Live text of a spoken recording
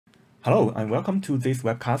Hello and welcome to this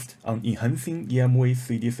webcast on enhancing EMV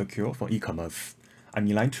 3D Secure for e-commerce. I'm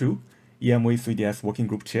Elint Chu, EMV 3DS Working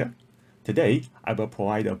Group Chair. Today, I will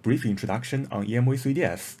provide a brief introduction on EMV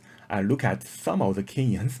 3DS and look at some of the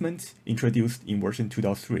key enhancements introduced in version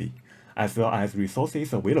 2.3, as well as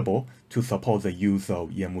resources available to support the use of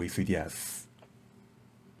EMV 3DS.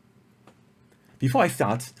 Before I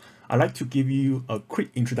start, I'd like to give you a quick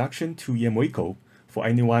introduction to EMV for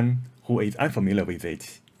anyone who is unfamiliar with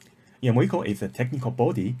it. EMV is a technical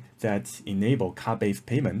body that enables card-based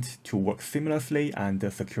payment to work seamlessly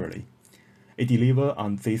and securely. It delivers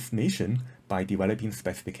on this mission by developing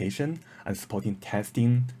specification and supporting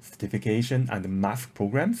testing, certification, and mask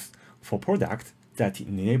programs for products that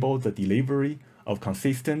enable the delivery of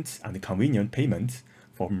consistent and convenient payment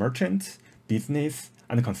for merchants, business,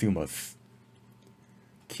 and consumers.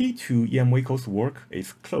 Key to EMV's work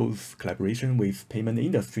is close collaboration with payment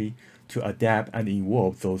industry to adapt and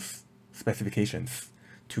evolve those specifications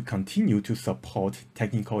to continue to support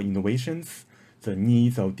technical innovations, the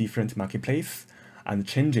needs of different marketplaces, and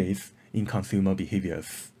changes in consumer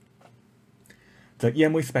behaviors. The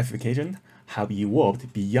EMV specification have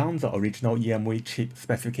evolved beyond the original EMV chip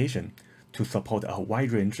specification to support a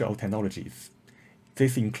wide range of technologies.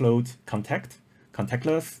 This includes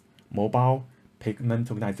contactless, mobile, payment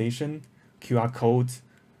tokenization, QR code,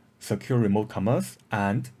 secure remote commerce,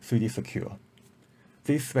 and 3D secure.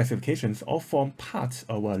 These specifications all form part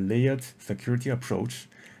of a layered security approach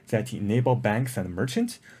that enable banks and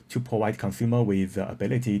merchants to provide consumers with the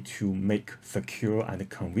ability to make secure and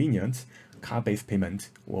convenient card-based payment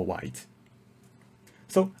worldwide.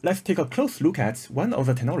 So let's take a close look at one of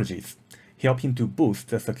the technologies helping to boost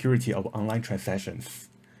the security of online transactions,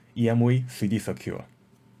 EMV 3D Secure.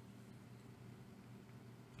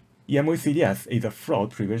 EMV 3DS is a fraud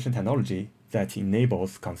prevention technology that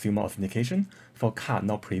enables consumer authentication for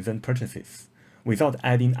card-not-present purchases, without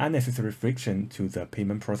adding unnecessary friction to the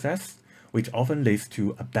payment process, which often leads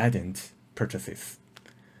to abandoned purchases.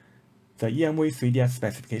 The EMV 3DS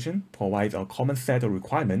specification provides a common set of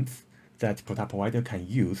requirements that product providers can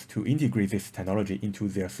use to integrate this technology into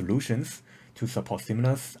their solutions to support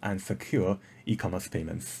seamless and secure e-commerce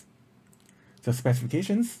payments. The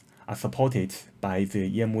specifications are supported by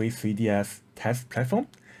the EMV 3DS test platform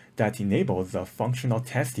that enables the functional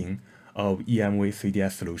testing of EMV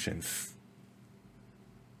 3DS solutions.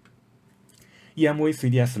 EMV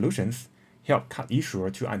 3DS solutions help card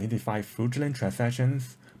issuers to identify fraudulent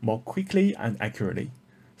transactions more quickly and accurately,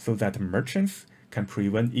 so that merchants can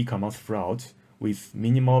prevent e-commerce fraud with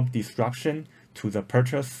minimal disruption to the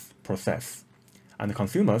purchase process, and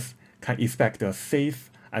consumers can expect a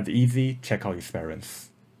safe and easy checkout experience.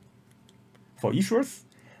 For issuers,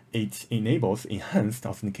 it enables enhanced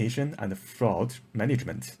authentication and fraud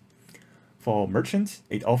management. For merchants,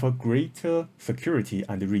 it offers greater security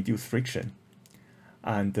and reduced friction.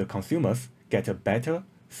 And the consumers get a better,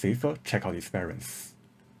 safer checkout experience.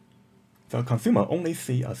 The consumer only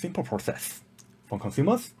sees a simple process. For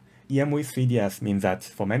consumers, EMV 3DS means that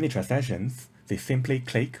for many transactions, they simply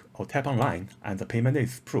click or tap online and the payment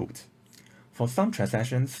is approved. For some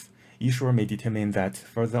transactions, issuer may determine that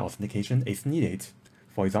further authentication is needed,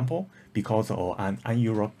 for example, because of an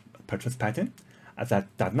unusual purchase pattern that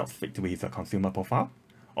does not fit with the consumer profile,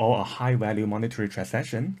 or a high-value monetary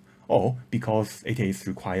transaction, or because it is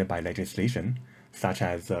required by legislation, such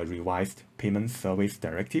as the Revised Payment Service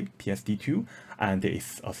Directive PSD2 and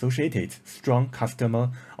its associated strong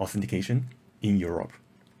customer authentication in Europe.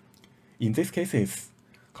 In these cases,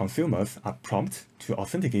 consumers are prompted to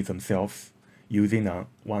authenticate themselves using a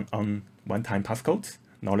one-time passcode,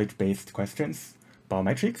 knowledge-based questions,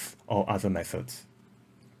 biometrics, or other methods.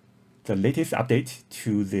 The latest update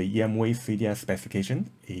to the EMV 3DS specification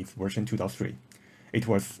is version 2.3. It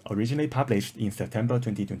was originally published in September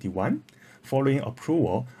 2021, following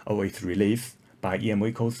approval of its release by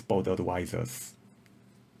EMV's board advisors.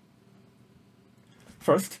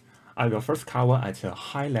 First, I will cover at a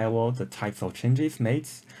high level the types of changes made,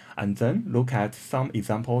 and then look at some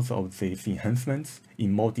examples of these enhancements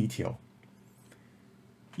in more detail.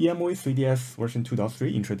 EMV 3DS version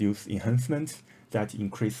 2.3 introduced enhancements that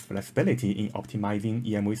increase flexibility in optimizing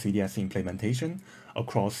EMV 3DS implementation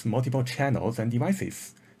across multiple channels and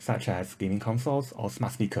devices, such as gaming consoles or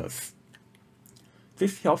smart speakers.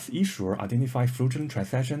 This helps issuers identify fraudulent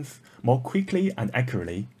transactions more quickly and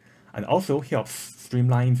accurately, and also helps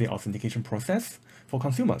streamline the authentication process for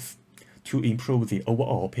consumers to improve the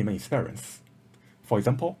overall payment experience. For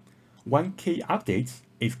example, one key update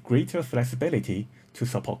is greater flexibility to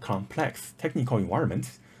support complex technical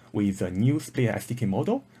environments with a new split SDK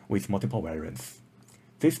model with multiple variants.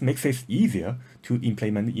 This makes it easier to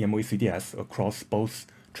implement EMV 3DS across both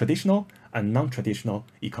traditional and non-traditional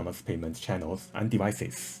e-commerce payment channels and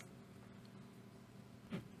devices.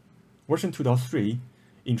 Version 2.3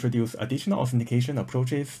 introduced additional authentication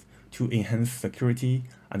approaches to enhance security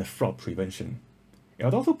and fraud prevention.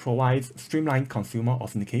 It also provides streamlined consumer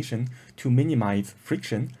authentication to minimize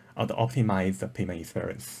friction and optimize the payment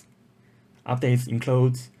experience. Updates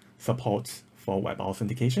include support for web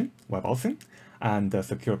authentication, WebAuthn, and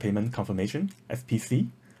secure payment confirmation, SPC,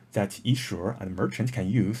 that issuer and merchant can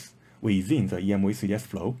use within the EMV 3DS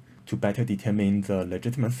flow to better determine the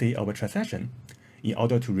legitimacy of a transaction in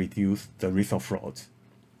order to reduce the risk of fraud.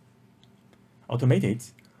 Automated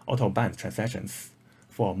auto-banned transactions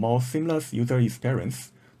for a more seamless user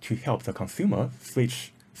experience to help the consumer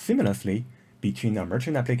switch seamlessly between a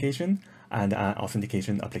merchant application and an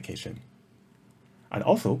authentication application. And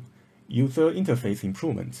also, user interface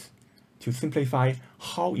improvements to simplify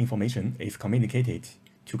how information is communicated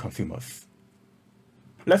to consumers.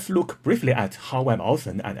 Let's look briefly at how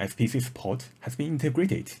WebAuthn and SPC Support has been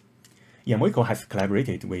integrated. EMV has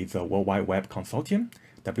collaborated with the World Wide Web Consortium,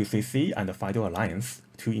 WCC, and the FIDO Alliance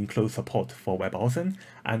to include support for WebAuthn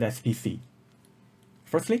and SPC.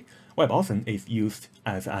 Firstly, WebAuthn is used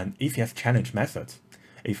as an ECS challenge method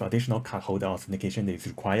if additional cardholder authentication is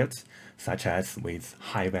required, such as with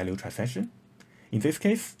high-value transaction. In this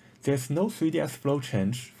case, there's no 3DS flow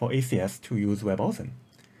change for ACS to use WebAuthn.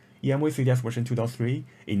 EMV 3DS version 2.3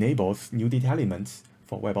 enables new data elements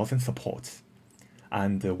for WebAuthn support,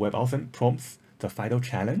 and WebAuthn prompts the FIDO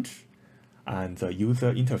challenge, and the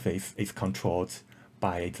user interface is controlled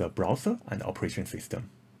by the browser and operation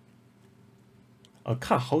system. A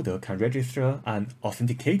cardholder can register an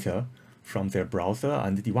authenticator from their browser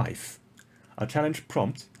and device. A challenge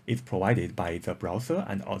prompt is provided by the browser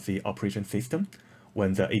and the operation system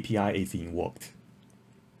when the API is invoked.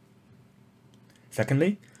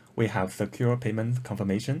 Secondly, we have secure payment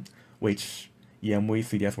confirmation, which EMV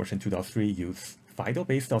 3DS version 2.3 uses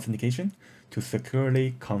FIDO-based authentication to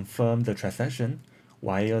securely confirm the transaction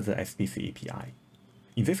via the SPC API.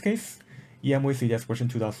 In this case, EMV 3DS version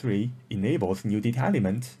 2.3 enables new data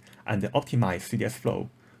element and optimized 3DS flow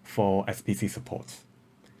for SPC support.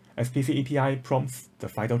 SPC API prompts the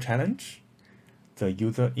FIDO challenge. The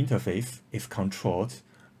user interface is controlled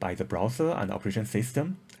by the browser and operation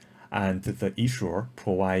system, and the issuer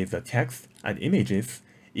provides the text and images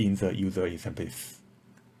in the user interface.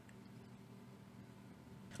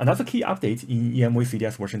 Another key update in EMV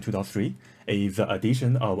 3DS version 2.3 is the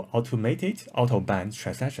addition of automated auto-banned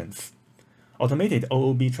transactions. Automated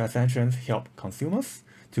OOB transactions help consumers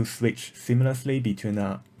to switch seamlessly between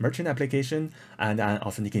a merchant application and an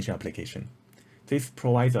authentication application. This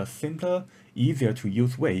provides a simpler, easier to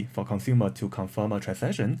use way for consumers to confirm a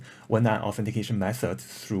transaction when an authentication method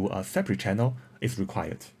through a separate channel is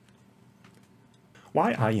required.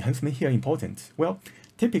 Why are enhancements here important? Well,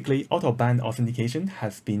 typically, auto-banned authentication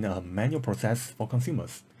has been a manual process for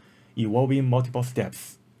consumers, involving multiple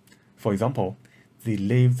steps. For example, they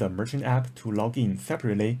leave the merchant app to log in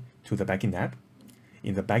separately to the backend app.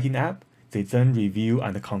 In the backend app, they then review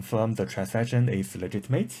and confirm the transaction is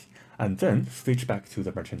legitimate, and then switch back to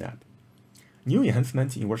the merchant app. New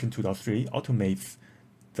enhancement in version 2.3 automates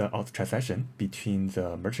the transaction between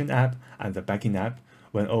the merchant app and the backend app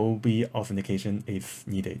when OOB authentication is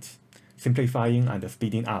needed, simplifying and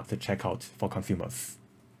speeding up the checkout for consumers.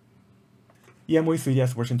 EMV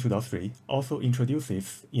 3DS version 2.3 also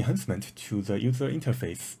introduces enhancement to the user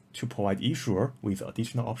interface to provide issuer with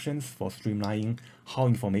additional options for streamlining how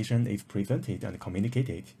information is presented and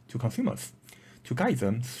communicated to consumers, to guide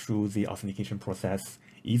them through the authentication process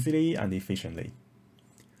easily and efficiently.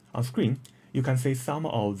 On screen, you can see some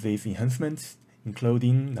of these enhancements,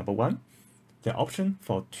 including number 1, the option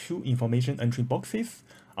for 2 information entry boxes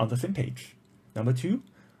on the same page. Number 2,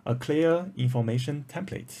 a clear information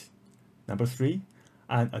template. Number 3,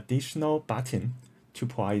 an additional button to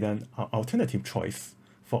provide an alternative choice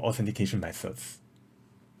for authentication methods.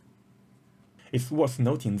 It's worth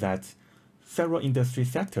noting that several industry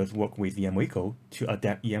sectors work with EMV to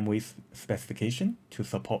adapt EMV's specification to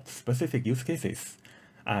support specific use cases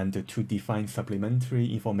and to define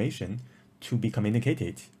supplementary information to be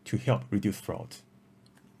communicated to help reduce fraud.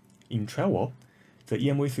 In travel, the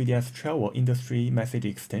EMV 3DS Travel Industry Message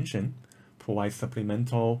Extension provides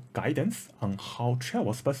supplemental guidance on how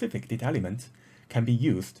travel-specific data elements can be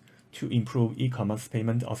used to improve e-commerce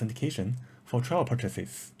payment authentication for travel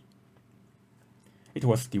purchases. It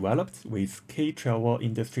was developed with key travel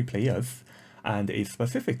industry players and is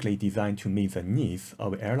specifically designed to meet the needs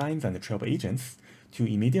of airlines and travel agents to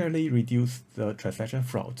immediately reduce the transaction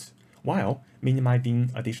fraud while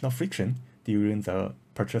minimizing additional friction during the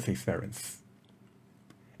purchase experience.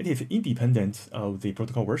 It is independent of the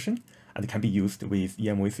protocol version and can be used with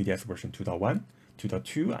EMV 3DS version 2.1,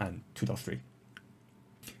 2.2, and 2.3.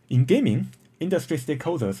 In gaming, industry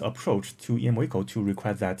stakeholders approached to EMV to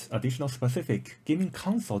request that additional specific gaming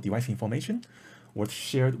console device information was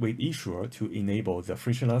shared with issuer to enable the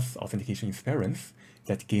frictionless authentication experience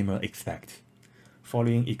that gamers expect.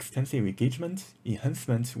 Following extensive engagement,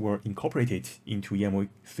 enhancements were incorporated into EMV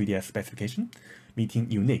 3DS specification, meeting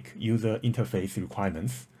unique user interface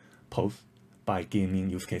requirements posed by gaming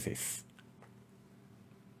use cases.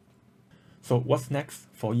 So what's next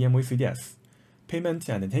for EMV 3DS? Payment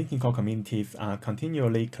and technical communities are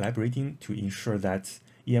continually collaborating to ensure that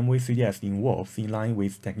EMV 3DS evolves in line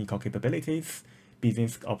with technical capabilities,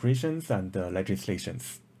 business operations, and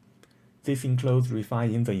legislations. This includes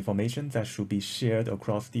refining the information that should be shared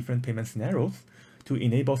across different payment scenarios to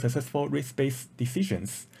enable successful risk-based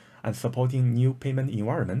decisions and supporting new payment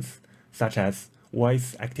environments, such as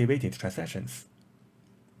voice-activated transactions.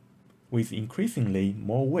 With increasingly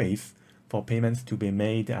more ways for payments to be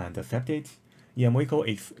made and accepted, EMV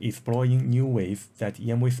is exploring new ways that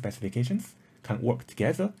EMV specifications can work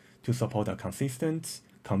together to support a consistent,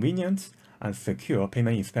 convenient, and secure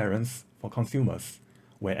payment experience for consumers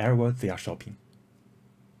wherever they are shopping.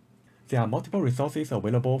 There are multiple resources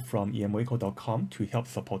available from emvco.com to help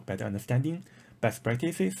support better understanding, best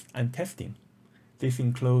practices, and testing. This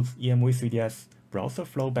includes EMV 3DS browser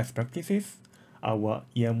flow best practices, our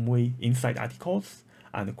EMV Insight articles,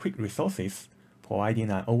 and quick resources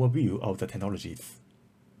providing an overview of the technologies.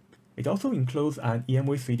 It also includes an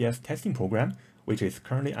EMV 3DS testing program, which is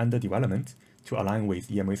currently under development to align with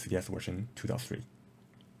EMV 3DS version 2.3.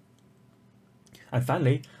 And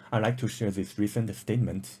finally, I'd like to share this recent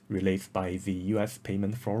statement released by the US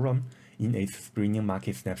Payment Forum in its Spring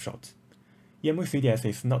Market Snapshot. EMV 3DS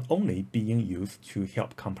is not only being used to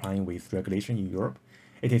help comply with regulation in Europe,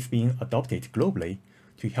 it is being adopted globally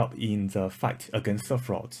to help in the fight against the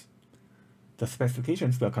fraud. The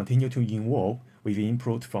specifications will continue to evolve with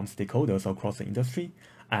input from stakeholders across the industry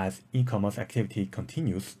as e-commerce activity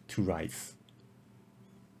continues to rise.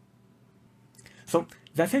 So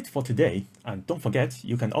that's it for today, and don't forget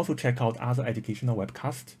you can also check out other educational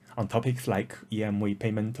webcasts on topics like EMV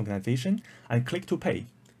payment tokenization and click to pay.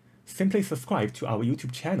 Simply subscribe to our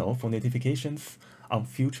YouTube channel for notifications on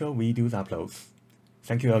future videos uploads.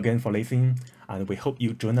 Thank you again for listening, and we hope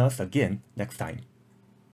you join us again next time.